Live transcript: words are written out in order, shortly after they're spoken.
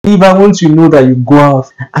believer, once you know that you go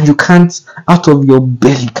out and you can't, out of your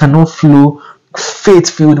belly cannot flow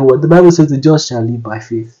faith-filled word. The Bible says the just shall live by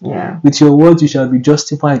faith. Yeah. With your words you shall be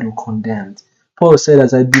justified or condemned. Paul said,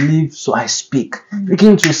 as I believe, so I speak.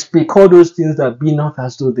 Begin to speak all those things that be not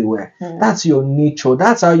as though they were. That's your nature.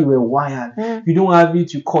 That's how you were wired. You don't have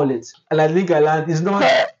it, you call it. And I think I learned it's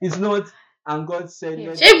not, and God said,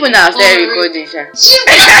 even now say recording.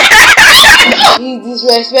 He's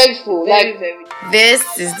disrespectful.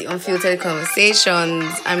 This is the Unfiltered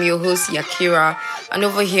Conversations. I'm your host, Yakira. And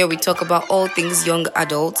over here, we talk about all things young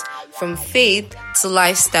adults, from faith to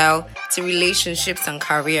lifestyle to relationships and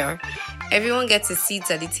career. Everyone gets a seat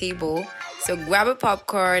at the table, so grab a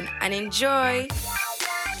popcorn and enjoy.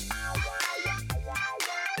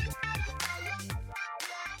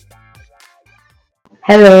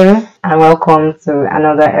 Hello, and welcome to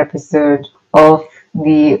another episode of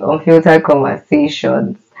the Unfiltered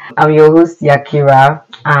Conversations. I'm your host, Yakira,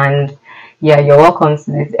 and you're welcome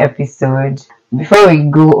to this episode. Before we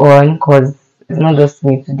go on, because it's not just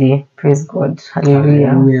me today, praise God,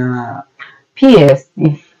 hallelujah. P.S.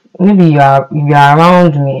 If maybe you are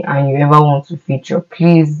around me and you ever want to feature,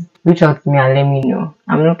 please reach out to me and let me know.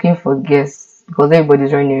 I'm looking for guests because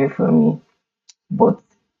everybody's running away from me, but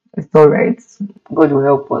it's alright. God will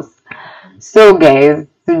help us. So guys,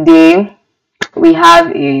 today we have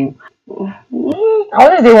I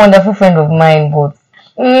want to say wonderful friend of mine, but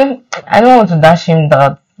I don't want to dash him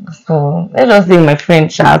that. So let's just say my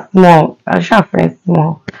friend Sha small. Friend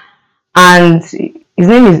small. And his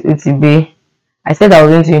name is Utibe. I said I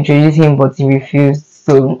was going to introduce him, but he refused.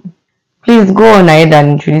 So please go on ahead and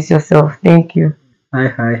introduce yourself. Thank you. Hi.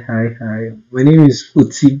 My name is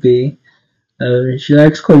Utibe. She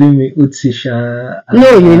likes calling me Utisha.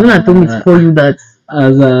 No, you don't have told me to call you that.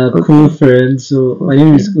 As a cool friend. So my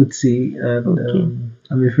name is Uti, and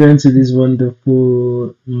I'm a friend to this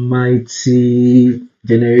wonderful, mighty,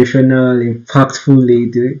 generational, impactful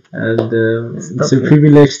lady. And it's a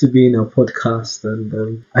privilege to be in a podcast.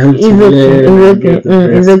 And I hope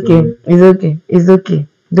It's okay.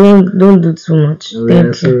 Don't do too much.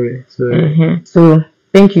 Thank you. Sorry. So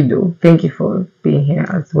thank you though. Thank you for being here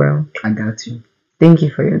as well. I got you. Thank you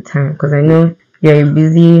for your time, because I know you're a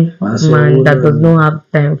busy man that does not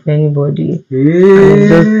have time for anybody. And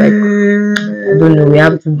just like, I don't know, we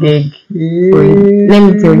have to beg for it. Let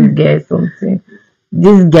me tell you guys something.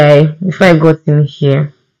 This guy, before I got him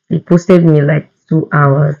here, he posted me like 2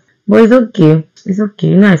 hours. But it's okay.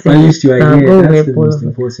 You know, I said, at least you are here. That's the most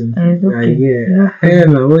important thing. It's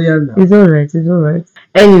okay. It's alright.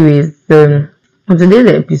 Anyways, so on today's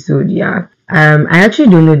episode, I actually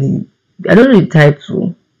don't know the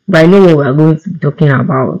title, but I know what we're going to be talking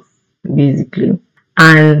about, basically.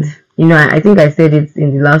 And, you know, I think I said it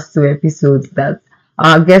in the last 2 episodes that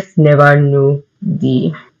our guests never know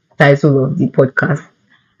the title of the podcast.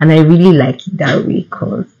 And I really like it that way,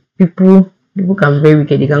 because people can be very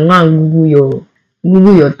wicked. They can go and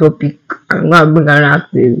Google your topic and go and bring around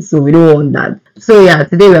active. So we don't want that. So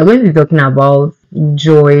today we are going to be talking about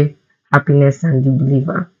joy, happiness, and the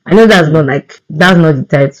believer. I know that's not the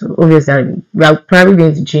title. Obviously, we are probably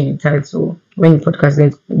going to change the title when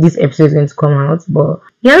the this episode is going to come out. But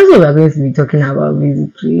that's what we are going to be talking about,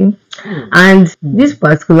 basically. And this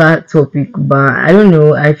particular topic, but I don't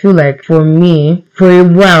know, I feel like for me, for a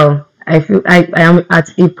while, I feel I am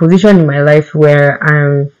at a position in my life where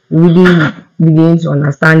I'm really beginning to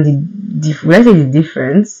understand the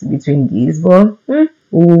difference between these. But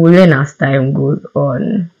we'll learn as time goes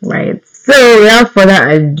on, right? So without further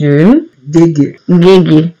ado, Gigi,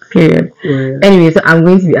 period. Yeah. Anyway, so I'm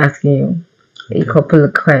going to be asking you a couple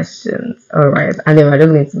of questions, alright? And then we're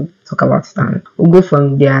just going to talk about it. We'll go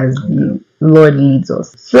from there as the Lord leads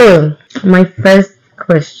us. So, my first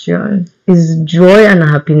question is: joy and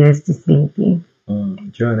happiness the same thing?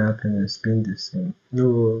 Joy and happiness being the same?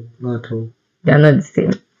 No, not at all. They are not the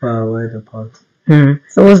same. Far wide apart.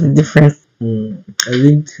 So what's the difference? I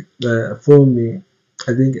think for me,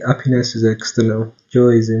 happiness is external,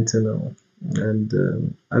 joy is internal, and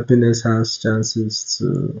happiness has chances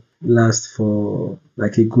to last for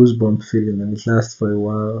like a goosebump feeling, and it lasts for a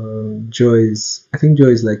while. Joy is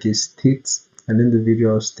like a state, an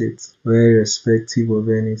individual state, where irrespective of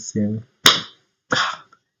anything,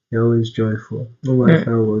 you're always joyful. No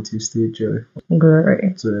matter what, you stay joyful.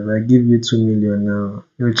 Great. So if I give you 2 million now,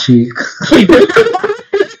 your cheek.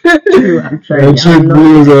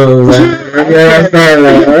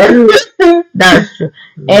 That's true.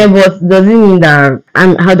 But does it mean that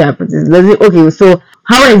how do I put this? Okay, so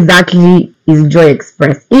how exactly is joy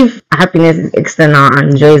expressed? If happiness is external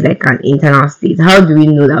and joy is like an internal state, how do we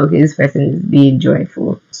know that this person is being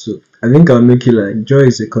joyful? So I think I'll make it like joy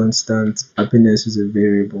is a constant, happiness is a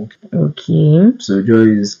variable. Okay. So joy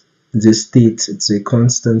is a state, it's a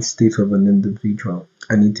constant state of an individual,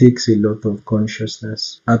 and it takes a lot of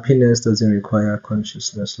consciousness. Happiness doesn't require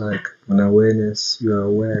consciousness, like an awareness. You are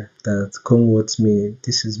aware that come what may,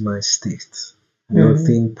 this is my state.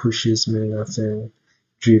 Nothing pushes me, nothing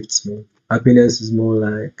drifts me. Happiness is more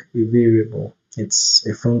like a variable. It's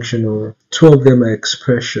a functional. Two of them are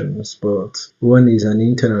expressions, but one is an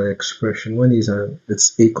internal expression. One is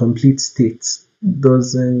it's a complete state.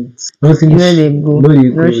 Doesn't nothing. Where they go, No,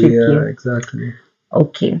 you go. no shake Yeah, you. exactly.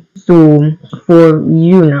 Okay, so for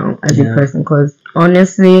you now as a Yeah. person, because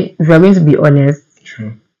honestly, if you're going to be honest,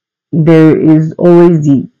 True. there is always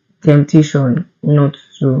the temptation not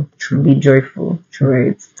to True. be joyful,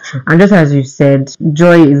 right? True. And just as you said,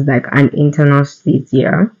 joy is like an internal state,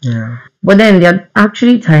 yeah. Yeah. But then there are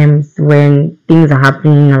actually times when things are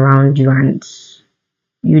happening around you and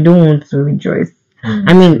you don't want to rejoice.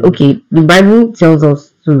 I mean, okay, the Bible tells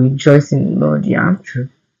us to rejoice in the Lord, yeah. True.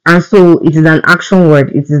 And so it is an action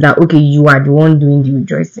word. It is that, okay, you are the one doing the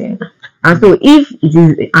rejoicing. And so if it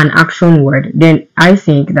is an action word, then I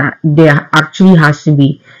think that there actually has to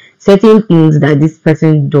be certain things that this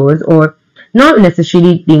person does, or not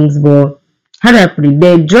necessarily things, but how do I put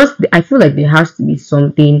it? I feel like there has to be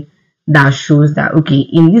something that shows that, okay,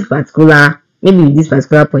 in this particular, maybe this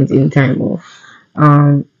particular point in time, or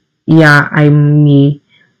yeah, I may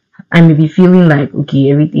be feeling like,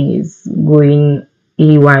 okay, everything is going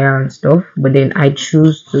haywire and stuff, but then I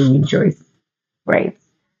choose to rejoice, right?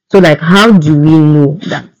 So, like, how do we know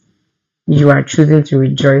that you are choosing to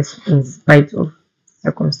rejoice in spite of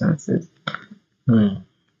circumstances?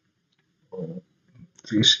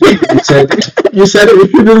 You said we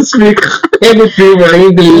couldn't speak anything but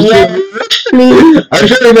English. Yes, please. I'm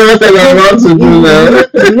sure you never said I want to do that.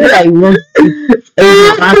 You know that you want to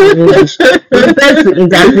English. We prefer to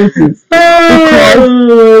interpret it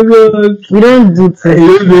Oh my god. we don't do things.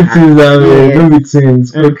 You don't do things that way. Yes. Don't be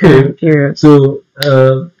things. Okay. Period. So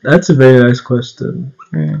that's a very nice question.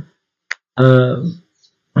 Mm.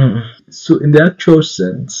 So in the actual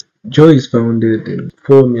sense, joy is founded in,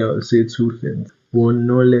 for me, I would say two things. One,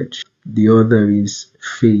 knowledge. The other is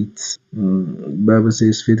faith. Bible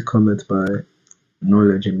says faith cometh by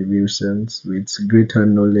knowledge in the real sense. With greater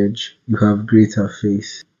knowledge, you have greater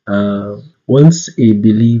faith. Once a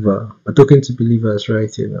believer, we're talking to believers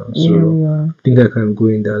right here now, so Yeah. I think I can go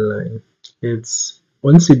in that line. It's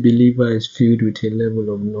once a believer is filled with a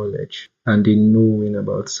level of knowledge and a knowing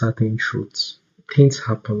about certain truths, things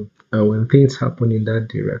happen. And when things happen in that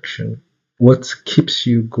direction, what keeps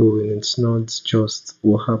you going, it's not just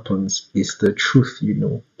what happens, it's the truth you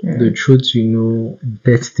know. The truth you know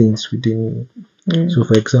bet things within you. So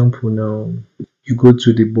for example now, you go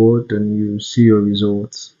to the board and you see your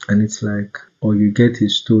results and it's like, or you get a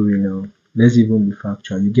story now. Let's even be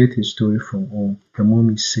factual. You get a story from home. Your mom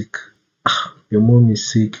is sick. Your mom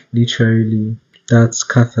is sick. Literally, that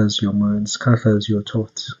scatters your mind, scatters your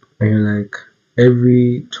thoughts. And you're like,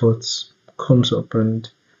 every thought comes up, and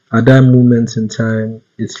at that moment in time,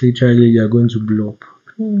 it's literally you're going to blow up.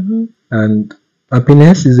 And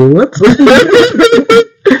happiness is a what?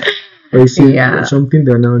 But you see, something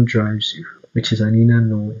that now drives you, which is an inner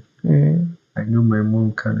knowing. I know my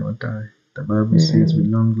mom cannot die. The Bible says, with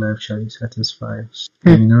long life shall he satisfy us.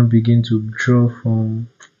 And you now begin to draw from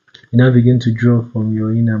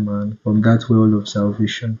your inner man, from that well of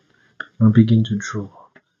salvation. Now begin to draw.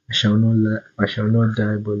 I shall not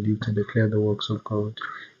die, but live to declare the works of God.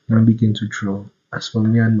 Now begin to draw. As for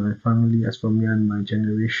me and my family, as for me and my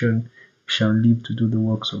generation, we shall live to do the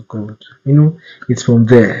works of God. You know, it's from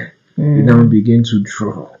there. You now begin to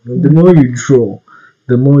draw. The more you draw,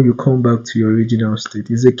 the more you come back to your original state.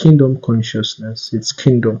 It's a kingdom consciousness. It's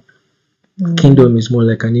kingdom. Kingdom is more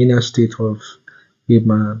like an inner state of, hey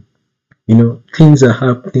man, you know, things are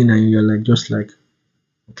happening and you're like, just like,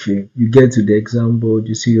 okay, you get to the exam board,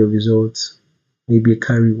 you see your results, maybe a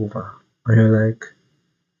carryover, and you're like,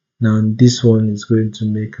 now this one is going to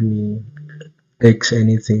make me X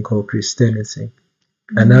anything called Christianity.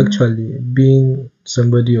 And actually, being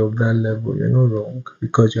somebody of that level, you're not wrong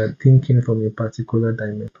because you're thinking from a particular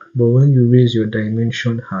dimension. But when you raise your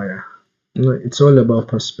dimension higher, you know, it's all about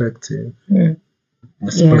perspective.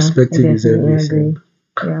 Perspective is everything.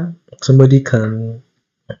 Somebody can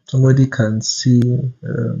see,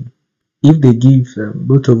 if they give,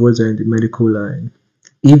 both of us are in the medical line.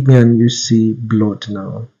 If me and you see blood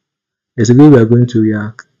now, there's a way we are going to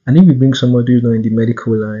react. And if you bring somebody who's not in the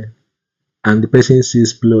medical line, and the person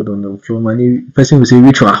sees blood on the floor, and the person will say,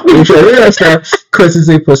 which one? You understand? Because it's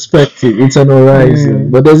a perspective, it's an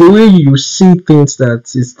horizon, but there's a way you see things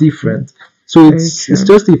that is different. So Very it's true.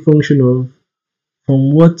 just a function of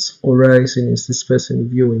from what horizon is this person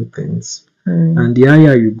viewing things, and the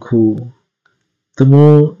higher you go, the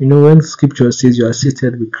more, when scripture says you are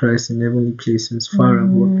seated with Christ in heavenly places, far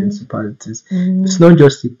above principalities, it's not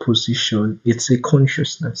just a position, it's a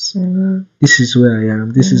consciousness. This is where I am,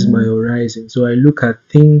 this is my horizon. So I look at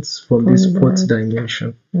things from this fourth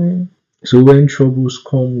dimension. So when troubles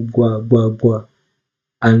come,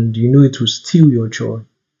 and it will steal your joy.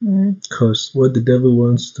 Because what the devil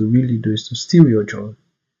wants to really do is to steal your joy.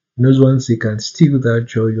 He knows once he can steal that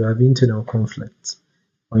joy, you have internal conflict.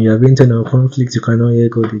 When you have internal conflict, you cannot hear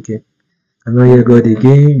God again. Cannot hear God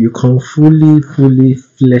again, you come fully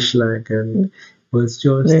flesh-like, but it's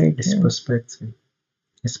just it's perspective.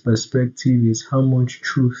 Its perspective is how much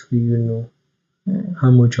truth do you know? How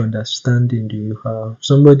much understanding do you have?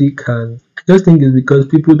 Somebody can just think it's because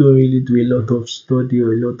people don't really do a lot of study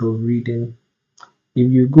or a lot of reading. If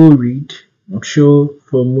you go read, I'm sure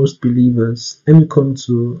for most believers, let me come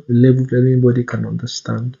to a level that anybody can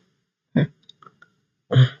understand.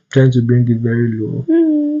 Trying to bring it very low.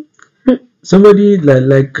 Somebody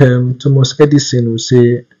like Thomas Edison will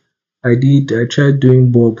say, I tried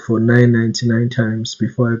doing bulb for 999 times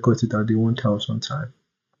before I got it at the 1000 time.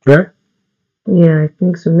 Right? Yeah, I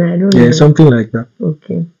think so. I don't Yeah, know. something like that.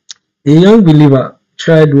 Okay. A young believer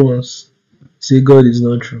tried once, say God is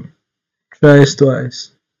not true. Tries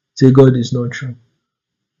twice, say God is not true.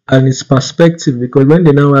 And it's perspective, because when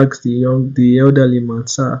they now ask the elderly man,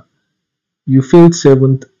 sir, you failed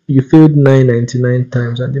 999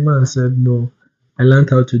 times, and the man said, no, I learned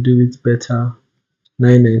how to do it better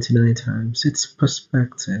 999 times. It's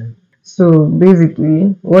perspective. So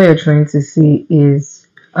basically, what you're trying to say is,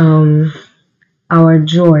 our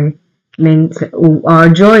joy our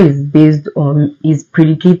joy is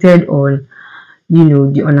predicated on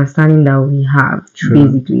the understanding that we have. True.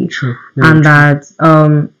 Basically. True. And true.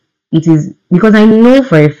 that it is because I know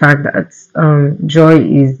for a fact that joy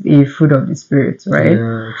is a fruit of the spirit, right?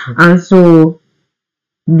 Yeah, true. And so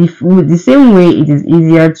the same way it is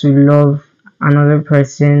easier to love another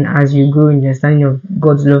person as you grow in the understanding of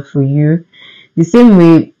God's love for you, the same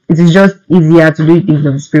way it is just easier to do things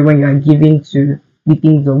of the spirit when you are giving to the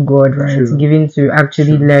things of God, right? True. Giving to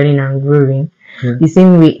actually True. learning and growing. Yeah. The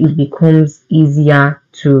same way it becomes easier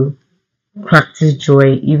to practice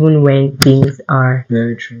joy even when things are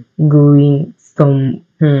Very true. going some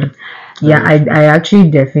yeah, I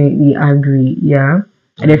actually definitely agree. Yeah,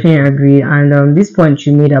 I definitely agree. And this point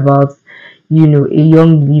you made about a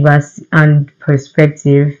young believer's and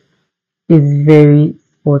perspective is very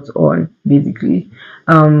spot on. Basically,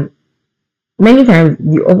 many times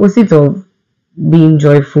the opposite of being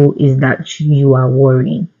joyful is that you are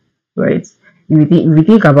worrying, right? If you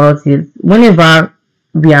think about it, whenever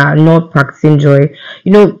we are not practicing joy,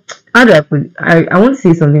 how do I put it? I want to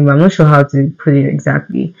say something, but I'm not sure how to put it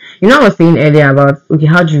exactly. I was saying earlier about, okay,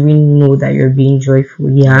 how do we know that you're being joyful?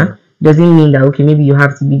 Yeah. Doesn't mean that, okay, maybe you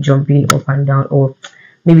have to be jumping up and down, or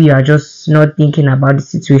maybe you are just not thinking about the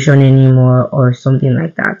situation anymore, or something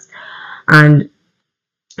like that. And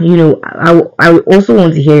I also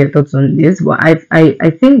want to hear your thoughts on this, but I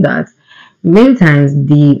think that many times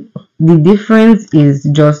the difference is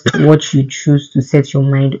just what you choose to set your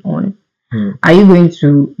mind on. Are you going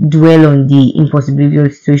to dwell on the impossibility of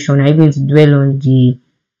the situation? Are you going to dwell on the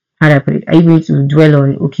how do I put it? Are you going to dwell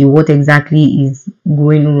on, okay, what exactly is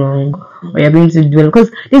going wrong? Or you're going to dwell,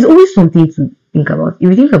 because there's always something to think about. If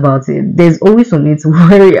you think about it, there's always something to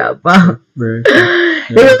worry about. Very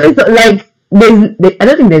There's always, like, I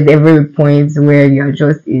don't think there's ever a point where you're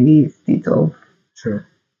just in a state of True.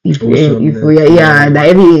 if Yeah. that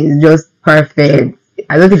everything is just perfect.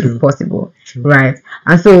 I don't think True. it's possible. True. Right?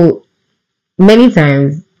 And so many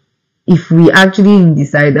times, if we actually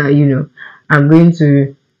decide that I'm going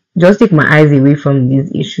to just take my eyes away from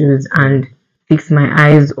these issues and fix my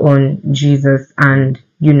eyes on Jesus and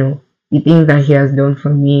the things that he has done for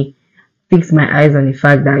me, fix my eyes on the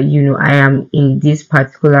fact that I am in this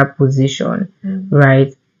particular position,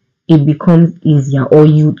 right? It becomes easier, or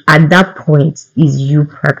you at that point is you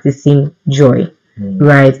practicing joy,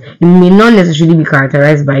 right? It may not necessarily be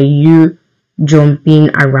characterized by you jumping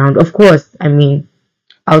around. Of course, I mean,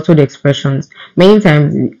 outward expressions. Many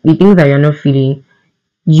times, the things that you're not feeling,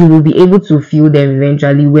 you will be able to feel them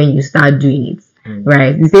eventually when you start doing it,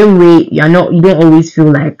 right? The same way you don't always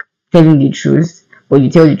feel like telling the truth, but you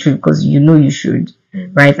tell the truth because you know you should,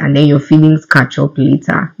 right? And then your feelings catch up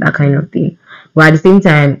later, that kind of thing. But at the same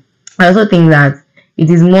time, I also think that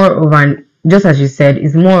it is more of just as you said,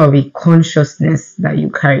 it's more of a consciousness that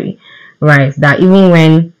you carry. right? That even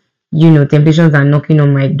when temptations are knocking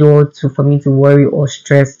on my door for me to worry or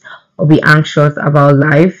stress or be anxious about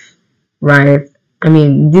life, right? I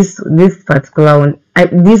mean, this particular one,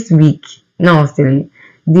 this week, no, I was telling you,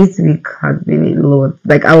 this week has been a lot.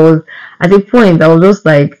 Like I was at a point, I was just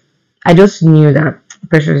like, I just knew that,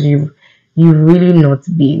 Precious, you've really not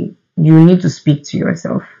been. You need to speak to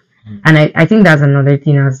yourself, and I think that's another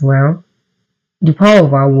thing as well. The power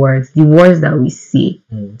of our words, the words that we say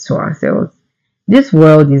to ourselves. This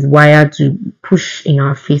world is wired to push in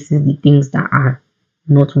our faces the things that are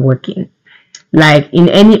not working. Like in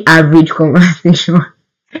any average conversation,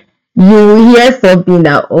 you hear something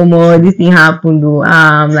that, oh more, this thing happened, oh,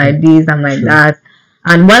 I'm like this, I'm like that.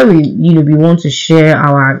 And while we want to share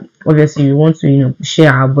obviously we want to,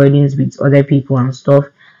 share our burdens with other people and stuff.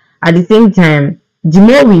 At the same time, the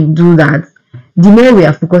more we do that, the more we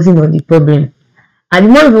are focusing on the problem. And the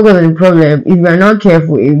more you focus on the problem, if you are not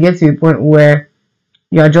careful, it gets to a point where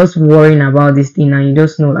you are just worrying about this thing and you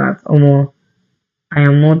just know that, oh more, I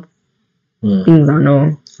am not, things are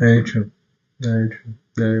not. Very true. Very true.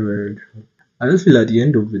 Very, very true. I just feel at the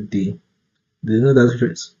end of the day, there's no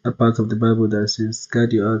that's a part of the Bible that says,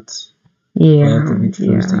 guard your heart. Yeah. To meet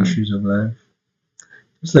the issues of life.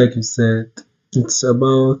 Just like you said, it's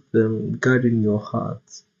about guarding your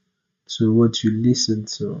heart to what you listen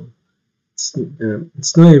to.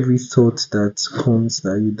 It's not every thought that comes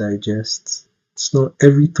that you digest. It's not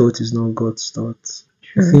every thought is not God's thought.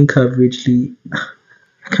 I think averagely,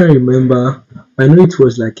 I can't remember. I know it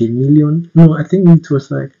was like 1 million. No, I think it was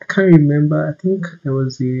like, I can't remember. I think there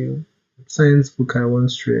was a science book I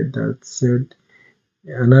once read that said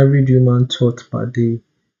an average human thought per day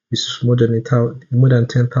is more than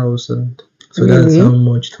 10,000. So that's how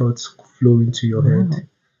much thoughts flow into your head.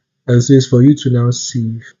 And so it's for you to now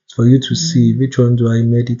see. It's for you to see which one do I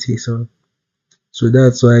meditate on. So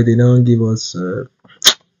that's why they now give us all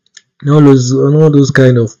those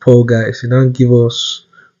kind of poor guys. They don't give us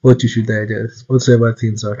what you should digest. Whatsoever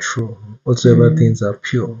things are true, whatsoever things are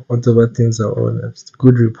pure, whatsoever things are honest.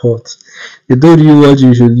 Good report. They told you what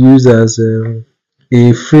you should use as a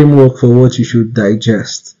framework for what you should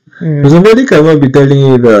digest. So somebody cannot be telling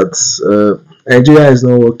you that Nigeria is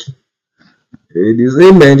not working. The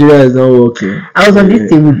same Nigeria is not working. I was on this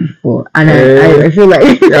table before, and I feel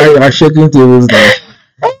like you are shaking tables now.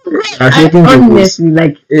 Honestly,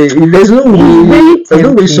 like there's no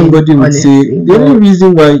way somebody would say the only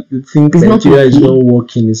reason why you think Nigeria is not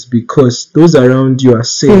working is because those around you are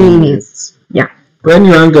saying it. Yeah. When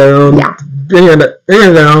you hang around, when you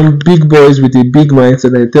hang around big boys with a big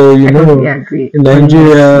mindset, I tell you, in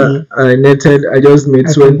Nigeria, I just made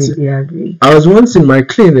 20. I was once in my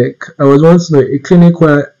clinic. I was once in a clinic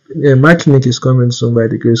where my clinic is coming soon by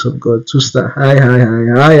the grace of God. 2-star. Hi.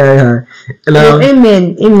 And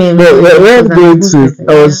amen. Where I'm going to,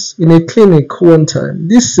 I was in a clinic one time.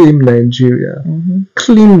 This same Nigeria,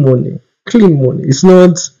 clean money. It's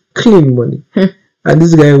not clean money. And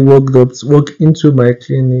this guy walked into my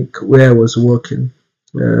clinic where I was working.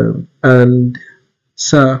 And,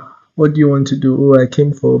 sir, what do you want to do? Oh, I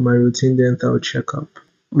came for my routine dental checkup.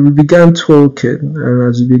 We began talking, and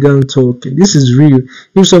as we began talking, this is real.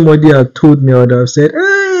 If somebody had told me, I would have said,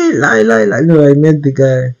 hey, lie. No, I met the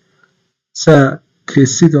guy. Sir,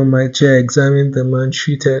 please sit on my chair, examine the man,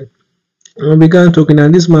 treated. And we began talking,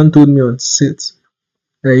 and this man told me on sit.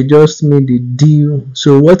 He just made a deal.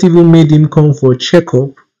 So what even made him come for a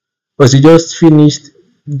checkup was he just finished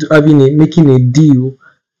making a deal,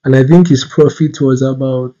 and I think his profit was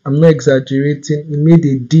about, I'm not exaggerating, he made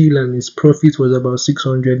a deal and his profit was about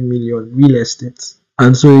 600 million real estate.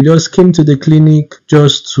 And so he just came to the clinic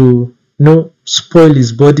just to spoil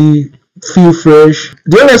his body, feel fresh.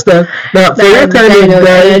 Do you understand? Now, for that kind of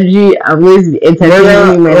guy, energy, I'm always be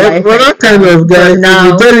entertaining my life. For that kind of guy, if you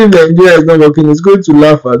tell him Nigeria is not working, he's going to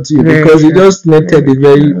laugh at you because he just netted a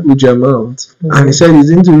very huge amount. And he said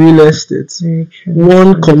he's into real estate.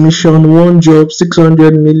 One commission, one job,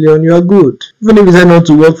 600 million, you are good. Even if you say not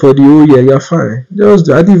to work for the whole year, you're fine. Just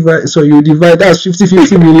you divide, that's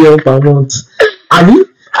 50 million per month. Have you?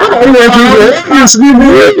 So,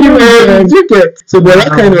 but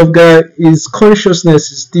that kind of guy, his consciousness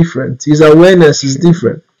is different, his awareness is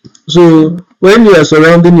different. So when you are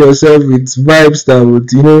surrounding yourself with vibes that would,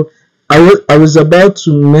 I was about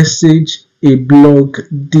to message a blog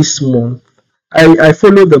this month. I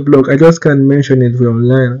follow the blog. I just can't mention it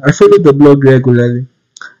online. I follow the blog regularly.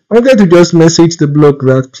 I wanted to just message the blog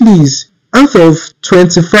that please, out of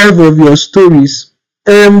 25 of your stories,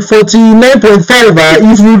 49.5 are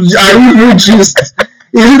evil gist.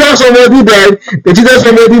 Is either somebody died, it's either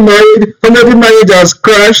somebody married, somebody marriage has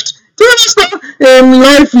crashed. Do you understand?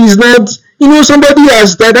 Life is not somebody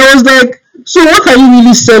has died. I was like, so what are you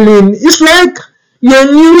really selling? It's like your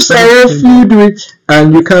news are all filled with,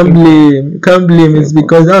 and you can't blame it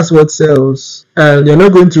because that's what sells. And you're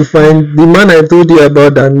not going to find the man I told you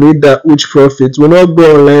about that made that huge profit will not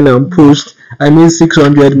go online and post. I mean,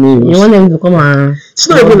 600 You meals. want them to come and It's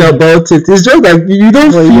not even about it. It's just like you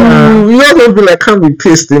don't Well, feel. yeah. You don't feel like I can't be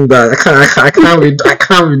pasting that. I can't be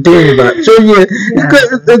doing that. So yeah,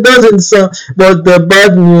 because it doesn't sound. But the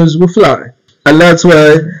bad news will fly, and that's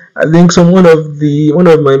why I think one of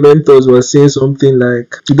my mentors was saying something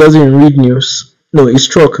like he doesn't read news. No, it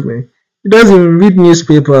struck me. He doesn't read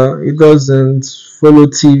newspaper. He doesn't follow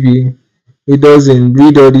TV. He doesn't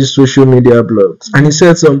read all these social media blogs. And he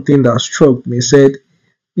said something that struck me. He said,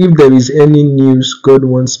 if there is any news God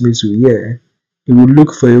wants me to hear, He will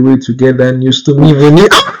look for a way to get that news to me. When he,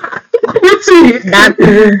 that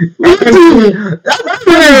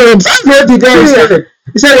that's what the guy said.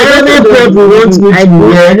 He said, whatever God will want me to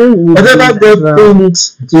hear, whatever God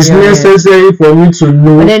thinks is necessary for me to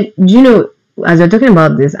know. But then, as you're talking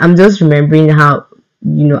about this, I'm just remembering how,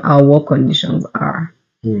 our work conditions are.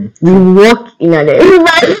 We work in an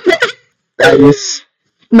That is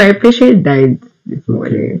My patient died this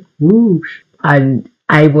okay. morning, and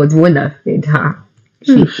I was the one that fed her.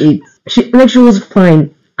 She ate. She was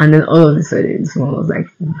fine, and then all of a sudden, someone was like,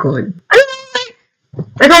 "God."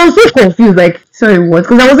 Like I was so confused. Like, sorry, what?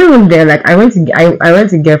 Because I wasn't even there. Like, I went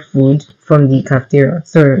to get food from the cafeteria.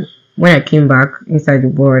 So when I came back inside the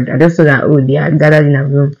board, I just saw that they had gathered in a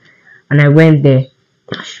room, and I went there.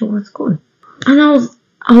 She was gone, and I was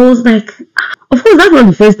like, of course, that's not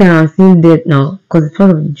the first time I've seen that now, because it's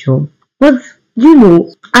part of the job. But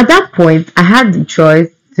at that point, I had the choice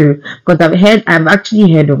to, because I've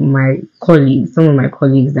actually heard of my colleagues, some of my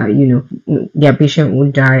colleagues that their patient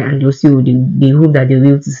would die, and they'll say they hope that they'll be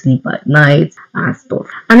able to sleep at night and stuff.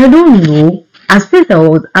 And I don't know. At first, I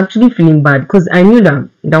was actually feeling bad because I knew that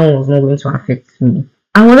one was not going to affect me.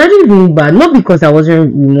 I was actually feeling bad, not because I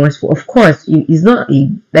wasn't remorseful. Of course, it's not a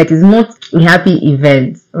happy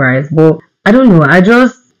event, right? But I don't know. I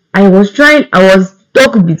was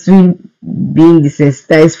stuck between being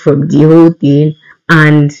desensitized from the whole thing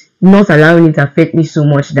and not allowing it to affect me so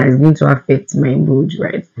much that it's going to affect my mood,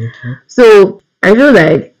 right? Okay. So I feel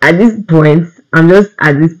like at this point, I'm just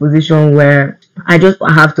at this position where I just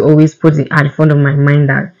have to always put it at the front of my mind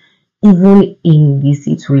that even in these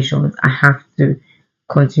situations, I have to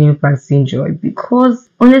continue practicing joy, because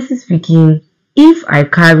honestly speaking, if I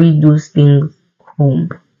carry those things home,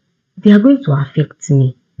 they are going to affect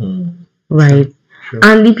me, right? Sure.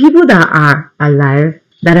 And the people that are alive,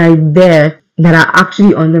 that are there, that are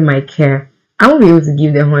actually under my care, I won't be able to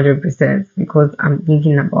give them 100% because I'm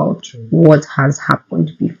thinking about what has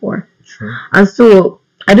happened before. And so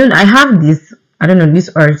I have this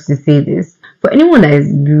urge to say this for anyone that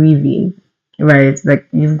is grieving, right? Like,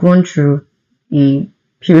 you've gone through a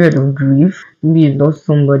period of grief, maybe you lost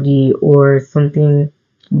somebody or something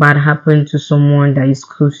bad happened to someone that is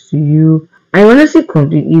close to you. I honestly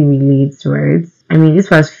completely relate, right? I mean, these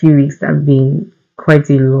past few weeks have been quite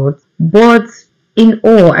a lot, but in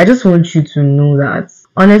all, I just want you to know that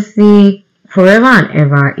honestly, forever and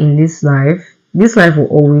ever in this life will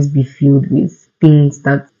always be filled with things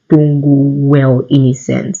that don't go well, in a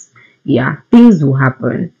sense. Yeah, things will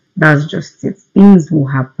happen. That's just it. Things will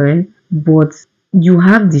happen, but you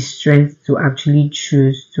have the strength to actually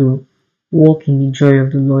choose to walk in the joy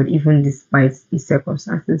of the Lord, even despite the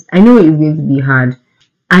circumstances. I know it's going to be hard.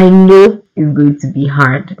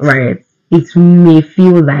 Right? It may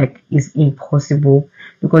feel like it's impossible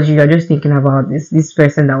because you are just thinking about this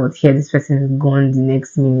person that was here, this person is gone the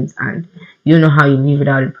next minute, and you don't know how you live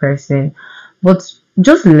without a person. But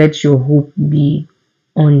just let your hope be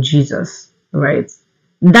on Jesus, right?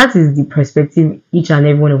 That is the perspective each and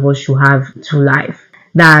every one of us should have to life.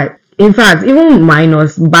 That, in fact, even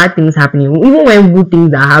minus bad things happening, even when good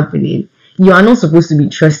things are happening, you are not supposed to be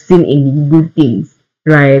trusting in the good things,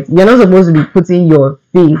 right? You're not supposed to be putting your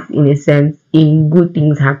faith, in a sense, in good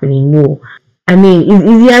things happening. No. I mean, it's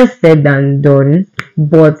easier said than done,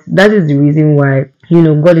 but that is the reason why,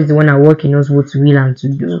 God is the one that works in us what to will and to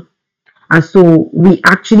do. And so we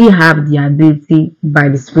actually have the ability by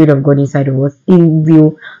the Spirit of God inside of us. It's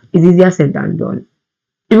easier said than done.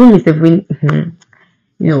 Even Mr. Queen,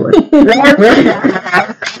 you know what?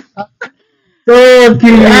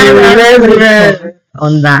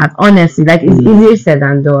 On that, honestly, like, it's easier said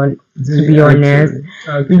than done, to be honest.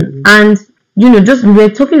 And just we were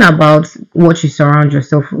talking about what you surround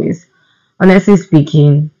yourself with. Honestly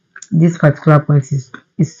speaking, this particular point is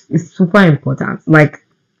super important. Like,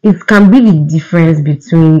 it can be the difference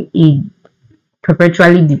between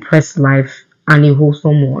perpetually depressed life and a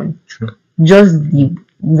wholesome one. True. Just the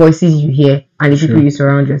voices you hear and the True. people you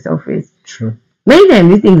surround yourself with. True. Many times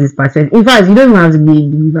these things is perspective. In fact, you don't even have to be a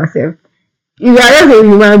believer self. If you are just a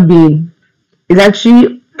human being, it's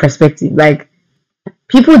actually perspective. Like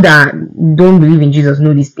people that don't believe in Jesus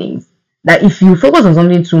know these things. That if you focus on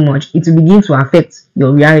something too much, it will begin to affect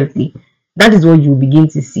your reality. That is what you begin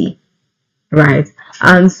to see. Right?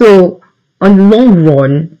 And so on the long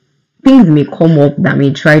run, things may come up that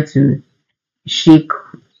may try to shake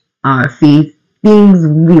our faith. Things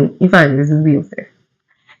will. In fact, this is will say.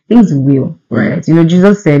 Things will, right? You know,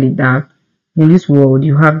 Jesus said it that in this world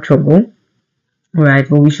you have trouble, right?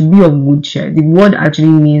 But we should be of good cheer. The word actually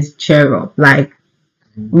means cheer up, like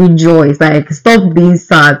rejoice, like stop being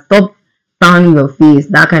sad, stop pounding your face,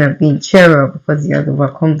 that kind of thing. Cheer up because you have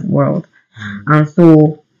overcome the world. And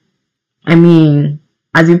so, I mean,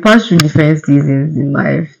 as you pass through different seasons in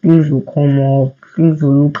life, things will come up, things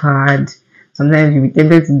will look hard. Sometimes you'll be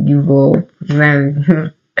tempted to give up.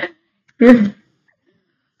 Sometimes,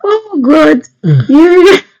 oh God,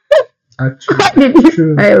 you Actually, why did you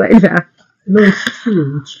true. say like that? No, it's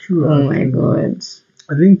true. It's true. Oh my God.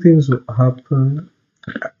 I think things will happen.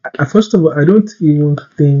 First of all, I don't even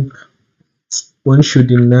think one should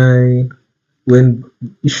deny when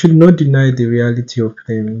you should not deny the reality of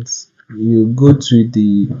things. You go to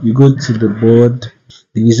the board.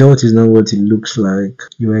 The result is not what it looks like.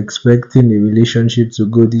 You are expecting a relationship to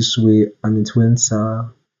go this way and it went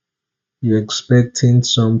sour. You're expecting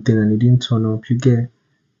something and it didn't turn up. You get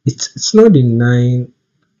it's not denying.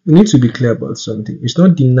 We need to be clear about something. It's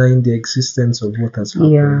not denying the existence of what has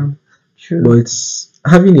happened. Yeah, true. But it's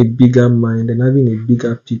having a bigger mind and having a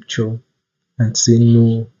bigger picture and saying,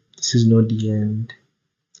 no, this is not the end.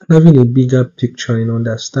 Having a bigger picture and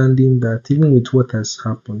understanding that even with what has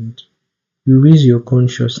happened, you raise your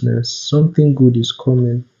consciousness, something good is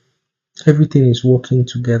coming, everything is working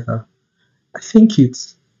together. I think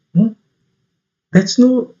there's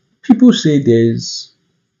no, people say there's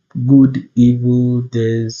good, evil,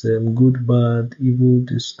 there's good, bad, evil,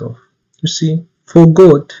 this stuff. You see, for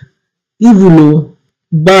God, evil,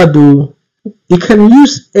 bad, you can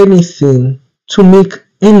use anything to make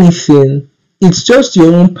anything. It's just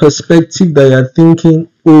your own perspective that you're thinking,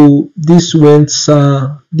 oh, this went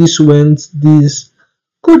sour, this went this.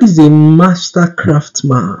 God is a master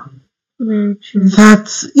craftsman.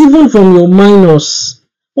 That even from your minus,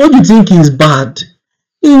 what you think is bad,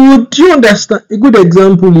 do you understand? A good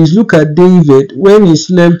example is look at David when he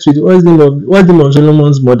slept with what's the name of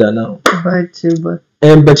Solomon's mother now? Bathsheba.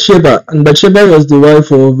 Bathsheba. And Bathsheba was the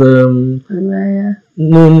wife of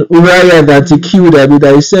Uriah that he killed,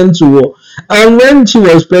 that he sent to war. And when she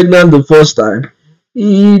was pregnant the first time,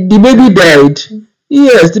 the baby died.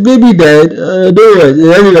 Yes, the baby died. Don't worry.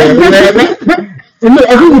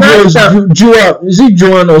 I think it was Joan. Is it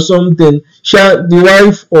Joan or something? The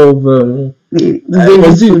wife of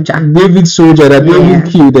David's soldier that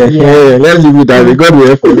David killed. Let's leave it that way. God will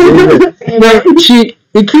help us. Now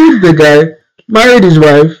he killed the guy, married his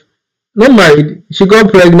wife, not married. She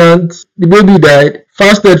got pregnant. The baby died.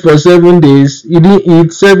 Fasted for 7 days. He didn't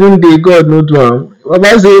eat. 7 days. God no do him.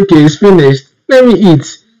 Baba said, okay, it's finished. Let me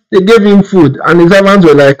eat. They gave him food, and his servants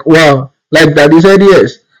were like, wow, like that. He said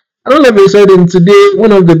yes. And all of a sudden, today,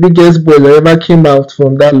 one of the biggest boys that ever came out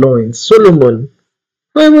from that loins, Solomon.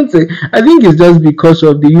 I think it's just because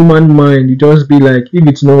of the human mind. You just be like, if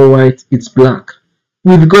it's not white, it's black.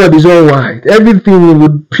 With God, it's all white. Everything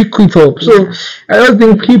would pick it up. So I don't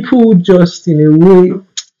think people just, in a way,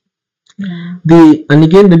 and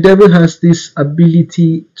again, the devil has this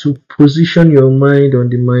ability to position your mind on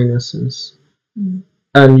the minuses.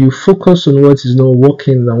 And you focus on what is not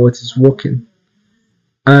working than what is working.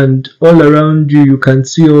 And all around you, you can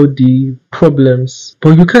see all the problems,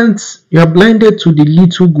 but you are blinded to the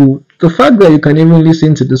little good. The fact that you can even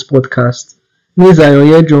listen to this podcast means that your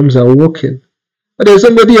eardrums are working. But there's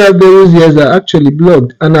somebody out there whose ears are actually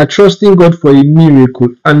blocked and are trusting God for a miracle.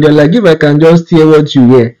 And they're like, if I can just hear what you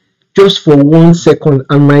hear, just for 1 second,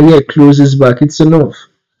 and my ear closes back, it's enough.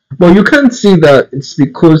 But you can't see that it's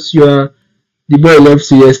because the boy left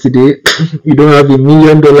you yesterday, you don't have $1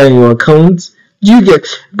 million in your account. Do you get?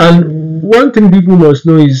 And one thing people must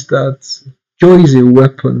know is that joy is a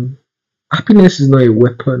weapon. Happiness is not a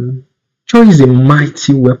weapon. Joy is a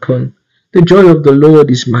mighty weapon. The joy of the Lord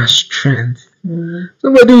is my strength.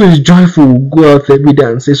 Somebody who is joyful will go out every day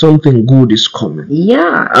and say something good is coming.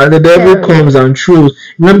 Yeah. And the devil comes and throws.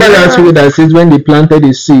 Remember that story that says when they planted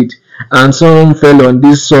a seed and some fell on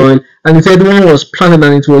this soil, and it said one was planted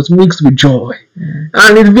and it was mixed with joy.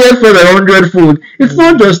 and it bears for a hundredfold. It's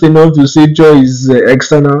not just enough to say joy is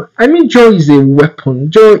external. I mean, joy is a weapon.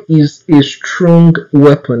 Joy is a strong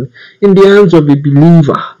weapon in the hands of a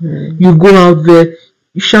believer. You go out there,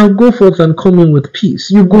 you shall go forth and come in with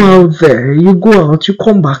peace. You go out there, you go out, you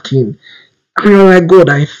come back in. And you're like, God,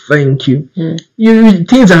 I thank you.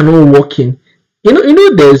 Things are not working.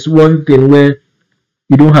 There's one thing where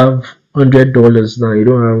you don't have $100 now, you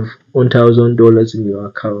don't have $1,000 in your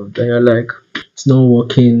account, and you're like, it's not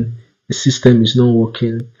working, the system is not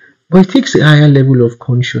working. But it takes a higher level of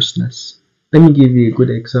consciousness. Let me give you a good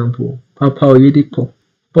example. Papa Oyedepo.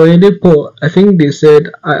 I think they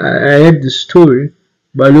said, I heard the story,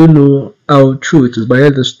 but I don't know how true it is, but I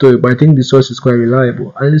heard the story, but I think the source is quite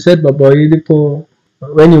reliable. And they said Papa Oyedepo,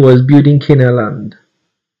 when he was building Canaan,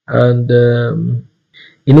 and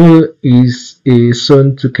he's a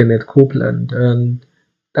son to Kenneth Copeland, and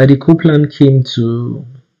Daddy Copeland came to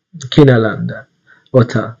Canaan,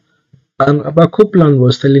 Otta, and Abba Copeland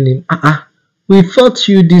was telling him, we thought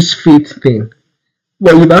you this faith thing,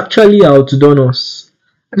 but you've actually outdone us.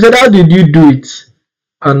 I said, how did you do it?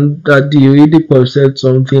 And Daddy Oyedepo said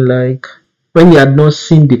something like, when he had not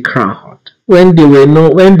seen the crowd, when they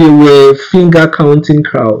were finger counting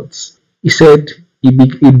crowds, he said he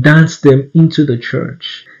danced them into the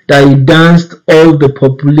church. That he danced all the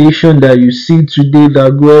population that you see today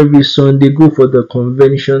that go every Sunday, go for the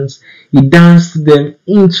conventions. He danced them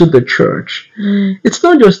into the church. It's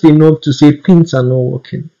not just enough to say things are not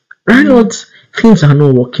working. Right? Not things are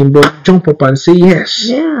not working, but jump up and say, yes,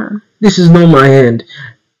 this is not my end.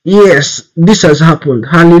 Yes, this has happened.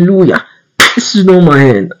 Hallelujah. This is not my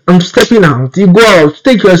end. I'm stepping out. You go out,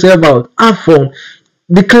 take yourself out, have fun,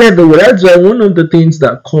 declare the word. That's why one of the things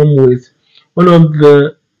that come with one of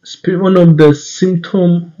the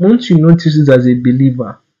symptoms, once you notice it as a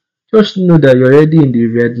believer, just know that you're already in the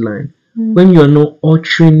red line. When you're not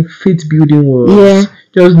uttering faith building words,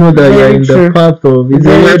 just know that you're in the path of it's a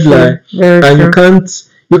red line, and you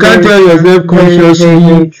can't tell yourself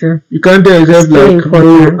consciously. You can't tell yourself like,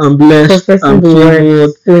 oh, I'm blessed, I'm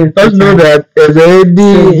favored. Just know that there's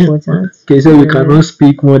already. Okay, so we cannot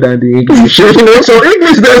speak more than the English. So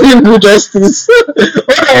English doesn't do justice.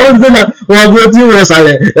 What I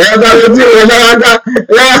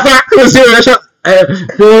was saying,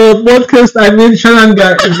 the podcast I mean,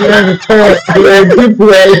 Shalanga is here to talk. I deep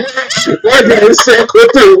way. What they say,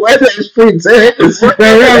 what they streets,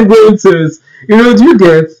 where I'm going to is, do you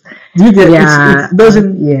get? It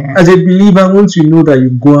doesn't. As a believer, once you know that you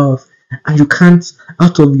go out and you can't,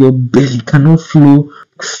 out of your belly cannot flow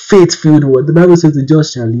faith-filled word. The Bible says the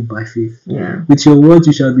just shall live by faith. With your words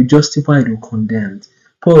you shall be justified or condemned.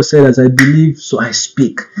 Paul said, as I believe, so I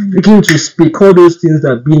speak. Begin to speak all those things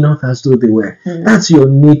that be not as though they were. That's your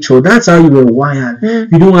nature. That's how you were wired.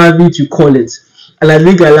 You don't have it, you call it. And I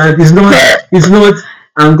think I learned it's not,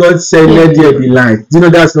 and God said, let there be light.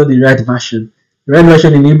 That's not the right version. The right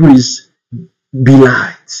version in Hebrew is be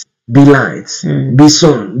light, be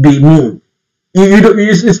sun, be moon.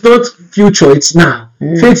 It's not future, it's now.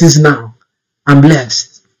 Faith is now. I'm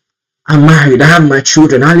blessed. I'm married. I have my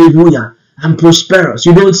children. Hallelujah. I'm prosperous.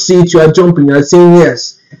 You don't see it, you are jumping, you are saying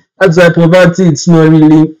yes. That's why poverty, it's not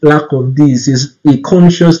really lack of this, it's a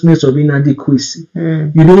consciousness of inadequacy.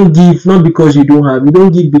 You don't give not because you don't have, you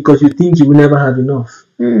don't give because you think you will never have enough.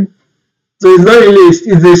 So it's not really, it's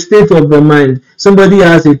a state of the mind. Somebody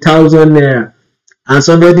has 1,000 naira and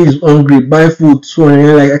somebody is hungry, buy food, so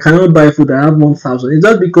like, I cannot buy food, I have 1,000. It's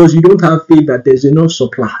just because you don't have faith that there's enough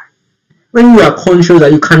supply. When you are conscious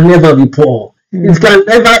that you can never be poor, it can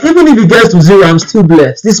never, even if it gets to zero, I'm still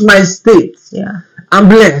blessed. This is my state. I'm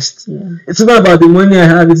blessed. It's not about the money I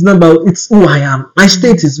have, it's not about, it's who I am. My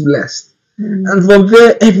state is blessed. And from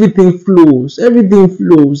there, everything flows. Everything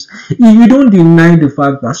flows. You don't deny the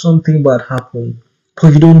fact that something bad happened,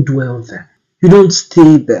 but you don't dwell there. You don't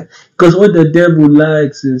stay there. Because what the devil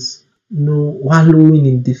likes is, wallowing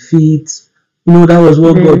in defeat. That was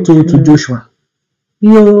what God told to Joshua.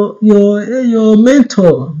 Your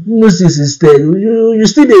mentor Moses is dead. You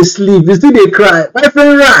still they sleep, you still they cry. My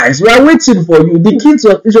friend, rise. We are waiting for you. The kids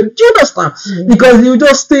of Israel. Do you understand? Because you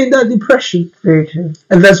just stay in that depression.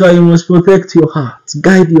 And that's why you must protect your heart,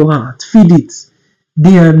 guide your heart, feed it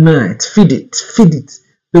day and night. Feed it.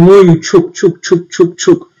 The more you choke.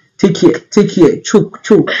 Take care, choke.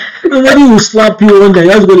 Nobody will slap you one day.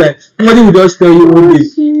 You just go like, nobody will just tell you one day.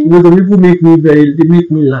 The people they make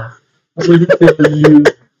me laugh. Somebody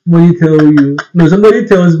tells you. No, somebody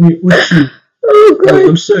tells me, Uchi. Oh God.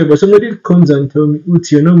 I'm sorry, but somebody comes and tells me,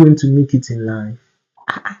 Uchi, you're not going to make it in life.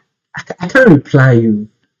 I can't reply you.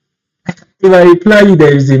 If I reply you,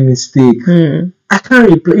 there is a mistake. I can't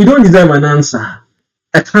reply. You don't deserve an answer.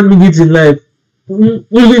 I can't make it in life.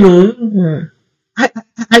 Moving on. Mm.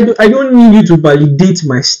 I don't need you to validate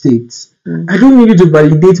my state. I don't need you to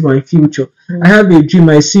validate my future. I have a dream.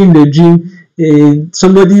 I see in the dream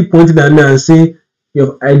somebody pointed at me and say,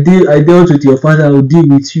 I dealt with your father, I will deal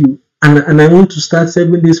with you. And I want to start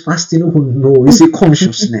 7 days fasting. Oh no, it's a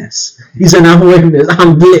consciousness. It's an awareness.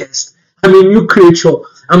 I'm blessed. I'm a new creature.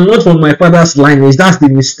 I'm not from my father's lineage. That's the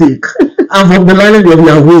mistake. I'm from the lineage of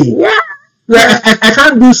Yahweh. Yeah. Like I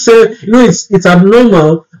can't do it's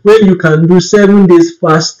abnormal when you can do 7 days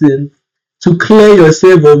fasting to clear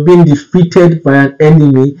yourself of being defeated by an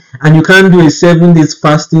enemy, and you can't do a 7 days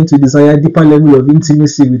fasting to desire deeper level of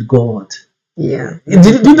intimacy with God. Yeah.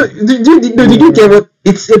 Did you get what?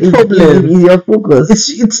 It's a problem. It's your focus.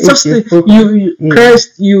 It's just your focus.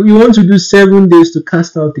 Christ. You want to do 7 days to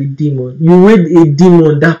cast out a demon. You made a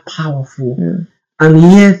demon that powerful, and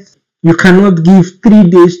yet you cannot give 3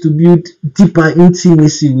 days to build deeper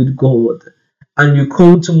intimacy with God. And you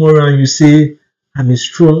come tomorrow and you say, I'm a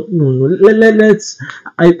strong. No. Let's.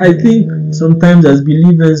 I think sometimes as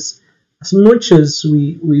believers, as much as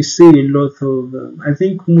we say a lot of, I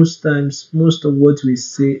think most times, most of what we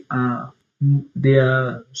say they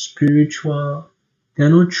are spiritual. They are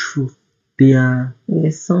not true. They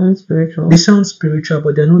sound spiritual. They sound spiritual,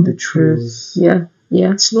 but they're not the truth. Yeah.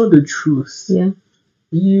 It's not the truth. Yeah.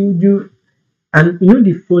 And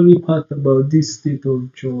the funny part about this state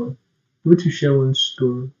of joy, I want to share one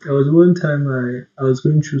story. There was one time I was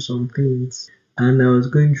going through some things, and I was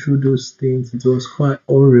going through those things. It was quite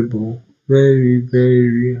horrible, very,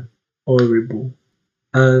 very horrible.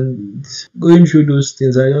 And going through those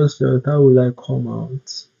things, I just felt, how will I come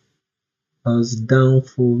out? I was down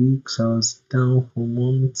for weeks, I was down for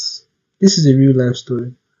months. This is a real life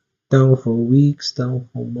story. Down for weeks, down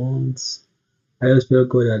for months. I just felt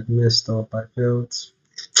God had messed up. I felt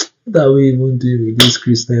that we even doing with this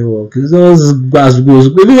Christian work. It's just goes.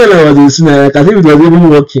 Even when I was in sinner, like I think it was even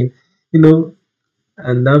working,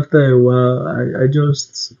 And after a while, I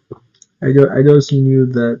just knew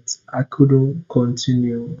that I couldn't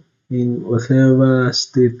continue in whatever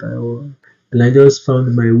state I was, and I just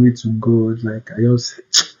found my way to God. Like I just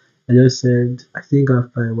said, I think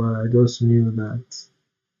after a while, I just knew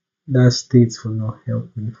that state will not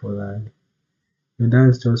help me for life. And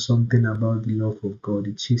that's just something about the love of God.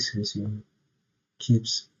 It chases you,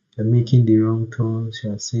 keeps you're making the wrong turns,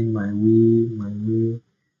 you're saying my way,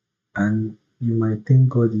 and you might think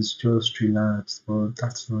God is just relaxed, but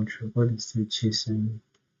that's not true. God is still chasing you.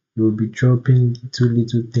 He will be dropping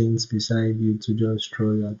little things beside you to just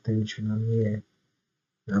draw your attention. I'm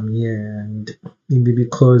here, and maybe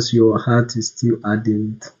because your heart is still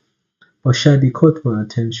ardent. But they caught my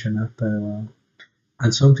attention after a while,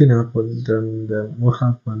 and something happened. And what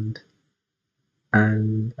happened?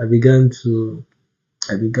 And I was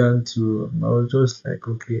just like,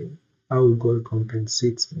 okay, how will God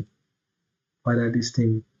compensate me? Father, this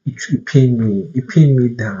thing, it pained me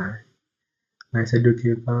down. And I said,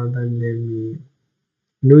 okay, Father, let me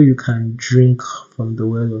know you can drink from the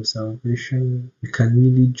well of salvation. You can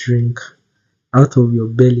really drink out of your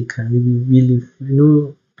belly, can really,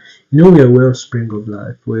 we're a wellspring of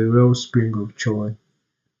life, we're a wellspring of joy.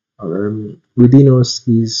 Within us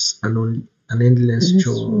is an endless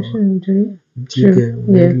joy.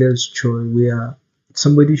 Endless joy where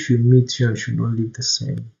somebody should meet you and should not live the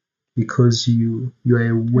same because you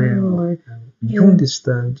are a well. You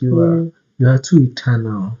understand you are too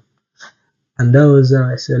eternal. And that was how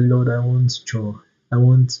I said, Lord, I want joy. I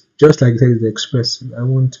want, just like the expressive, I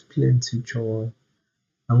want plenty joy.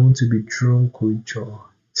 I want to be drunk with joy.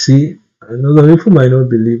 See, I know some people might not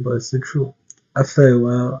believe, but it's the truth. After a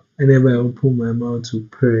while, whenever I open my mouth to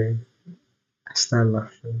pray, I start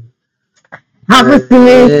laughing. Happens to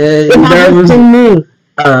me. It happens to me.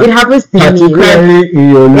 It happens to me. Particularly in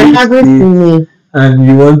your It happens to me. And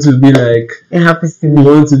you want to be like, it happens to me. You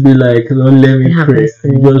want to be like, don't let me pray.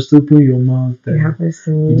 You just open your mouth. It happens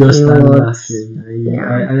to me. You just start laughing.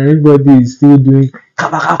 And everybody is still doing.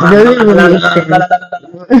 And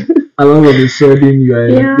all of a sudden,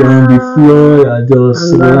 you're on the floor, you are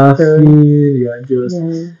just laughing, you are just.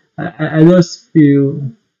 I just feel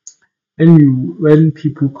when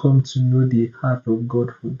people come to know the heart of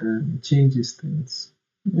God for them, it changes things.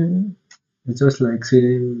 It's just like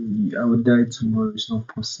saying, I will die tomorrow. It's not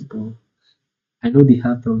possible. I know the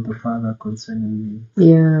heart of the Father concerning me.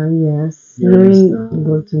 Yes. Knowing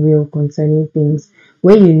God's will concerning things.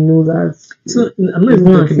 When you know that. So, I'm not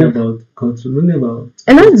even talking about God's will, only about.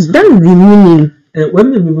 And that's the meaning. When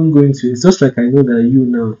I'm even going to, it's just like I know that you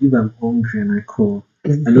now, if I'm hungry and I call, I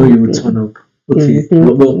know you will turn up. Okay.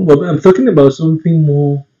 But I'm talking about something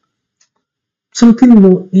something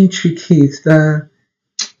more intricate that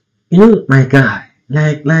my guy,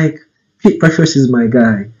 like Pete Precious is my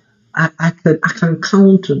guy. I can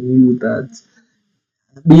count on you that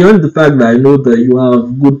beyond the fact that I know that you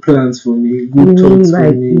have good plans for me, You good mean thoughts for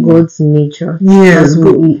like me. God's nature? Yes, That's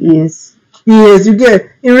good. who He is. Yes, you get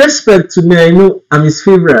in respect to me, I know I'm his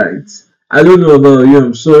favorite. I don't know about you,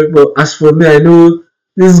 I'm sorry, but as for me, I know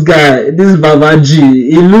this guy, this Babaji,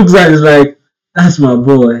 he looks at it like that's my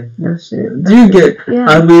boy. That's it. Do you That's it. get? Yeah.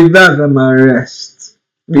 And with that, I'm at rest.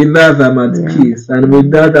 With that, I'm at Yeah. peace. And with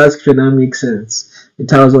that, that scripture makes sense.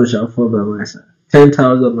 1,000 shall fall by my side,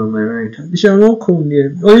 10,000 on my right hand. It shall not come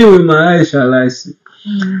near. Only with my eyes shall I see.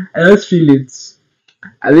 I just feel it.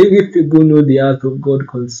 I think if people know the heart of God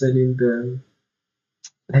concerning them,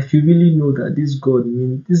 like you really know that this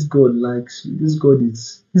God likes you.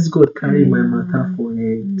 This God carry my matter for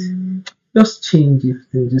head. Just change it.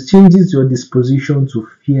 It changes your disposition to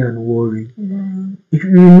fear and worry. If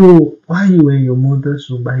you know why you were in your mother's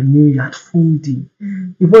womb, I knew you had formed you.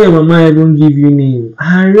 Before your mama even give you name,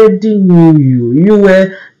 I already knew you. You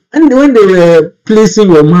were, and when they were placing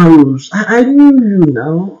your marrows, I knew you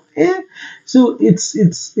now. So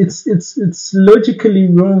it's logically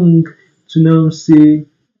wrong to now say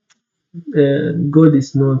God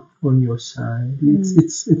is not on your side.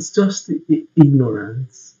 It's just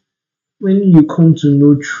ignorance. When you come to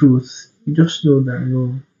know truth, you just know that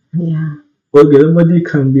no. Yeah. Okay, nobody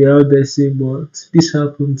can be out there saying, but this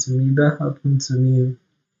happened to me, that happened to me.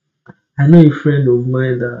 I know a friend of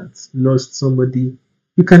mine that lost somebody.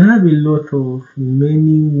 You can have a lot of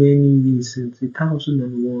many reasons,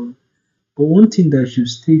 1,001. But one thing that should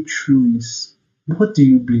stay true is what do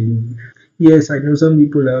you believe? Yes, I know some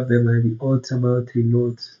people out there might be odds about a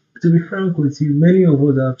lot. To be frank with you, many of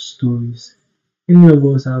us have stories, many of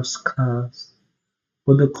us have scars.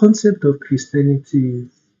 But the concept of Christianity is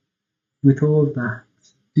with all that,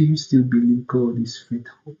 do you still believe God is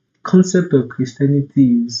faithful? Concept of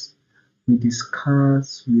Christianity is with the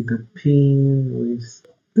scars, with the pain, with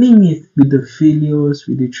name it, with the failures,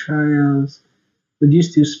 with the trials, but you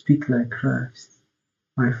still speak like Christ.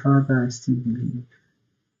 My Father, I still believe.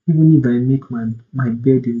 Even if I make my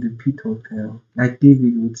bed in the pit of hell, like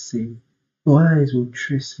David would say, your eyes will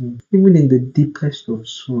trace me. Even in the deepest of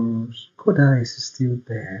sorrows, God's eyes is still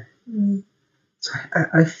there. So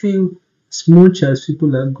I feel as much as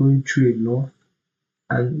people are going through a lot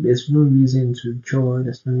and there's no reason to joy,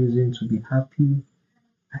 there's no reason to be happy.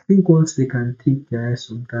 I think once they can take their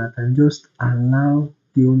eyes off that and just allow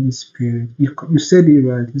the Holy Spirit, you said it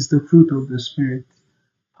right, it's the fruit of the Spirit,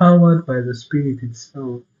 powered by the Spirit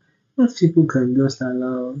itself. Once people can just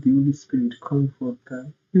allow the Holy Spirit to comfort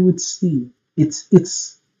them, you would see it's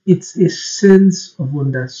a sense of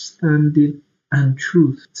understanding and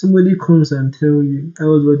truth. Somebody comes and tell you that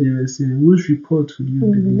was what they were saying. Whose report would you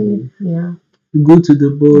believe? Yeah. You go to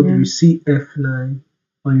the board, Yeah. you see F9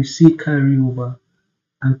 or you see carryover,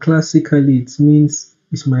 and classically it means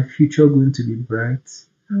is my future going to be bright?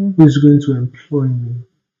 Who's going to employ me?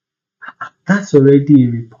 That's already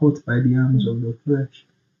a report by the arms of the flesh.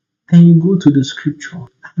 Then you go to the scripture.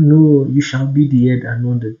 No, you shall be the head and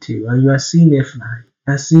not the tail. And you are seeing F9,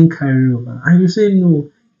 you are seeing carryover. And you say, no,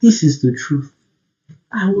 this is the truth.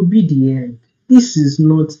 I will be the head. This is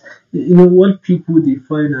not, what people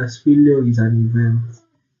define as failure is an event.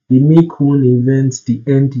 They make one event the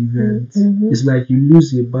end event. It's like you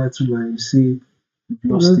lose a battle and you say, you've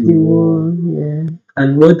lost a the war. war. Yeah.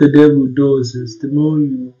 And what the devil does is the more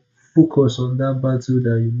you focus on that battle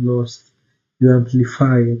that you've lost, you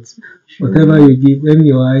amplify it. Whatever you give, when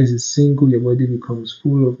your eyes is single, your body becomes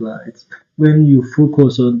full of light. When you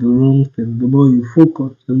focus on the wrong thing, the more you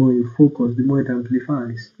focus, the more it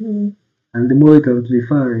amplifies. And the more it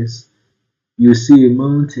amplifies, you see a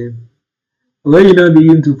mountain. When you now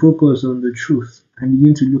begin to focus on the truth and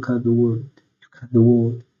begin to look at the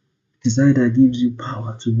word, desire that gives you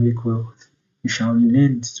power to make wealth. You shall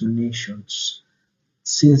lend to nations.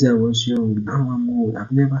 Since I was young, now I'm old,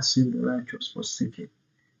 I've never seen the righteous forsaken.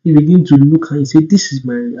 You begin to look and you say, this is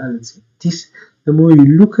my reality. The more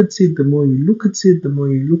you look at it, the more you look at it, the more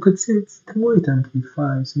you look at it, the more it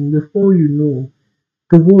amplifies. And before you know,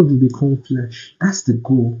 the word will become flesh. That's the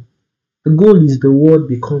goal. The goal is the word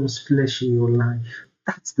becomes flesh in your life.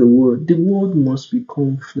 That's the word. The word must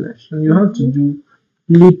become flesh. And you have to do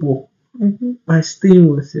labor by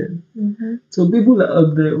staying with it. So people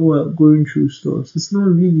out there who are going through stuff, it's not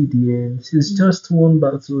really the end. It's just one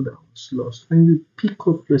battle that was lost. And you pick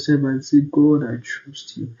up yourself and say, God, I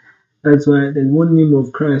trust you. That's why there's one name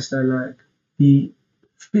of Christ I like. The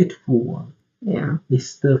faithful one. Yeah.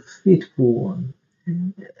 It's the faithful one.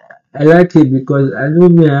 I like it because I know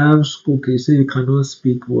me. I have school. Okay, so you cannot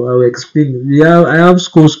speak. Well, I'll explain. I have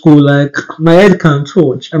school. Like my head can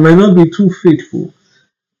touch. I might not be too faithful,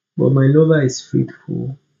 but my lover is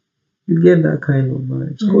faithful. You get that kind of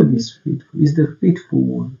vibes. God is faithful. He's the faithful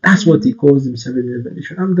one. That's what he calls himself in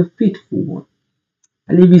Revelation. I'm the faithful one.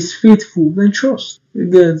 And if he's faithful, then trust. You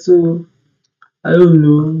get, so I don't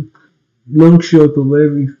know. Long short of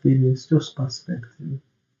everything, it's just perspective.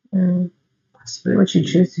 Mm. Perspective. What you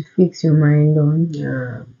choose to fix your mind on,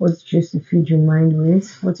 Yeah. what you choose to feed your mind with,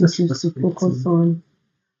 what you Just choose to focus perspective. on,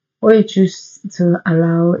 what you choose to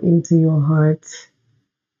allow into your heart,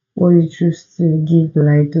 what you choose to give the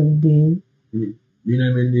light of day. You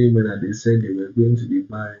know many women that they said they were going to the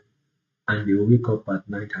bar and they will wake up at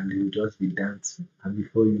night and they will just be dancing and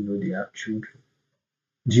before you know they have children.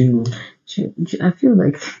 Do you know? I feel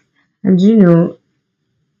like, and you know,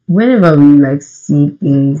 whenever we like see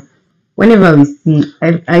things, whenever we see,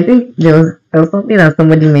 I think there was something that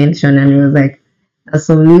somebody mentioned, and it was like that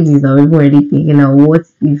some ladies are even already thinking, now what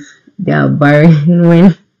if they are barren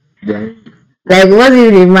when, like, what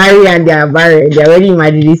if they marry and they are barren? They're already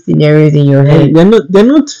imagining scenarios in your head. They're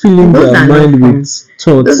not filling Those their are not mind from with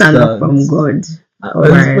thoughts those are not that from God.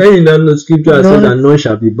 when Alright. you know the scripture says that Don't none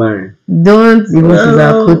shall be barren. don't even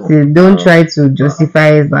Well, sugarcoat it. Don't try to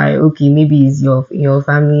justify it by, okay, maybe it's your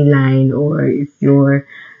family line or it's your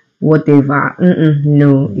whatever.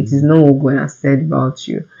 No, it is not what God has said about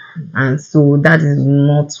you. And so that is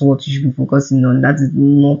not what you should be focusing on. That is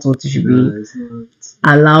not what you should no, be it's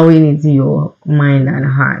not. allowing into your mind and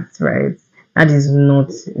heart, right? That is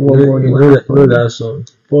not what You God know, will have you for know you. that song.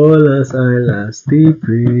 Paul and Silas, they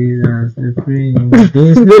prayed as they prayed.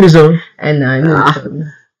 You know the song? And I know Ah. the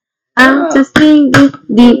song. I'm just thinking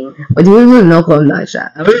but the way will not come down, Sha.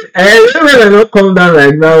 I mean, I not come down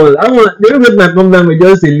like that one. The way might come down with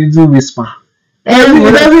just a little whisper. It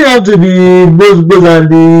doesn't have to be both and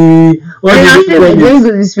the what And do I you feel call like it? going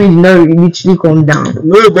to the street did not literally come down.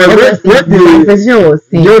 No, but what The the manifestation was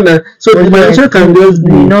saying. you know, so the manifestation can just may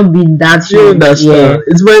be not be that you huge. understand.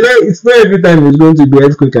 It's not every time it's going to be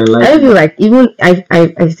earthquake and I lightning. feel like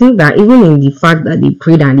I think that even in the fact that they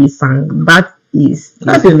prayed and they sang, that is the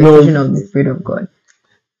That's manifestation enough. of the Spirit of God.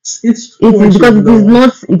 It's It is because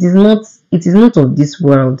enough. it is not of this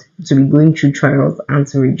world to be going through trials and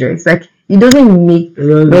to rejoice. Like it doesn't make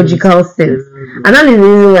logical sense. And that is the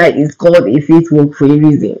reason why it's called a faith walk for a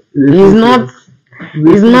reason. It's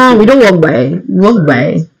not we don't walk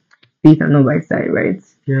by faith and not by sight, right?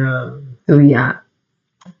 Yeah. So yeah,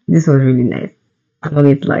 this was really nice. I'm not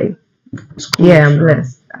gonna lie. It's cool, Yeah, I'm sure.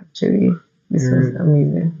 blessed actually. This was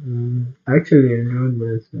amazing. I actually enjoyed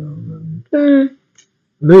myself. Mm.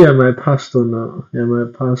 No, you're my pastor now. You're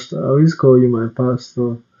my pastor. I always call you my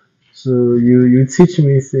pastor. So you teach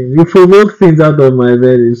me things. You provoke things out of my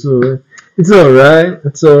belly. So it's alright.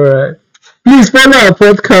 It's alright. Please follow our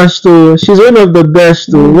podcast too. She's one of the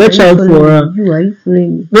best too. Watch out for her. Are you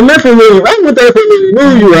following me? No, not following you. I'm not following you. You know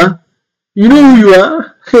who you are. You know who you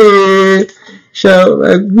are. Hey,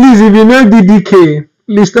 please, if you know DDK,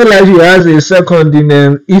 please tell us you has a second in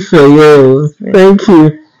Ife. Yeah. Thank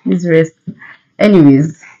you. Please rest.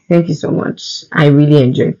 Anyways, thank you so much. I really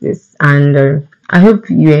enjoyed this, and I hope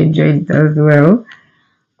you enjoyed it as well.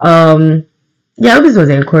 Yeah, this was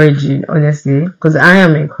encouraging, honestly, because I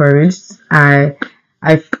am encouraged.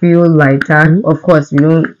 I feel lighter. Of course,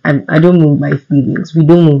 I don't move my feelings. We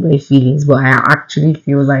don't move my feelings, but I actually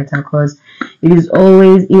feel lighter because it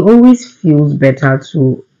always feels better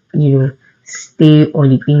to stay on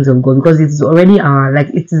the things of God because it's already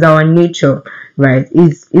it is our nature, right?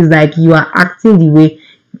 It's like you are acting the way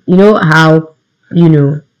how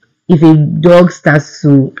if a dog starts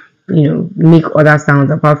to make other sounds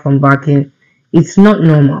apart from barking, it's not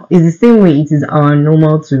normal. It's the same way it is our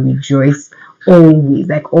normal to rejoice always,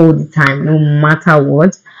 like all the time, no matter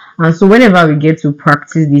what. And so whenever we get to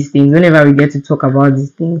practice these things, whenever we get to talk about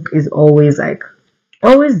these things, it's always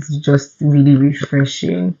just really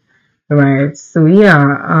refreshing, right? So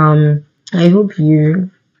yeah, I hope you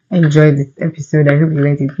enjoyed this episode. I hope you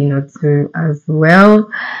liked it, too, as well.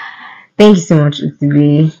 Thank you so much,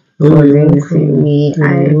 Utibe, for doing this with me.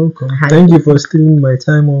 You're welcome. Thank you for stealing my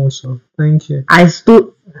time also. Thank you. I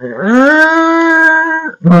still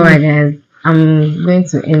alright guys, I'm going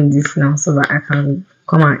to end this now so that I can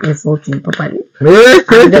come and insult him properly.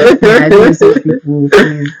 I don't insult people,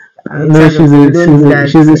 please. No,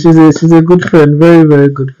 she's a good friend, very very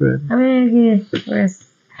good friend. I mean, rest.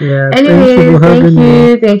 Yeah.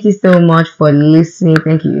 Anyway, thank you so much for listening.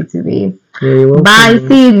 Thank you, Utibe. Yeah, you're welcome. Bye.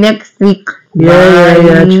 See you next week.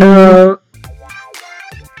 Yeah. Ciao.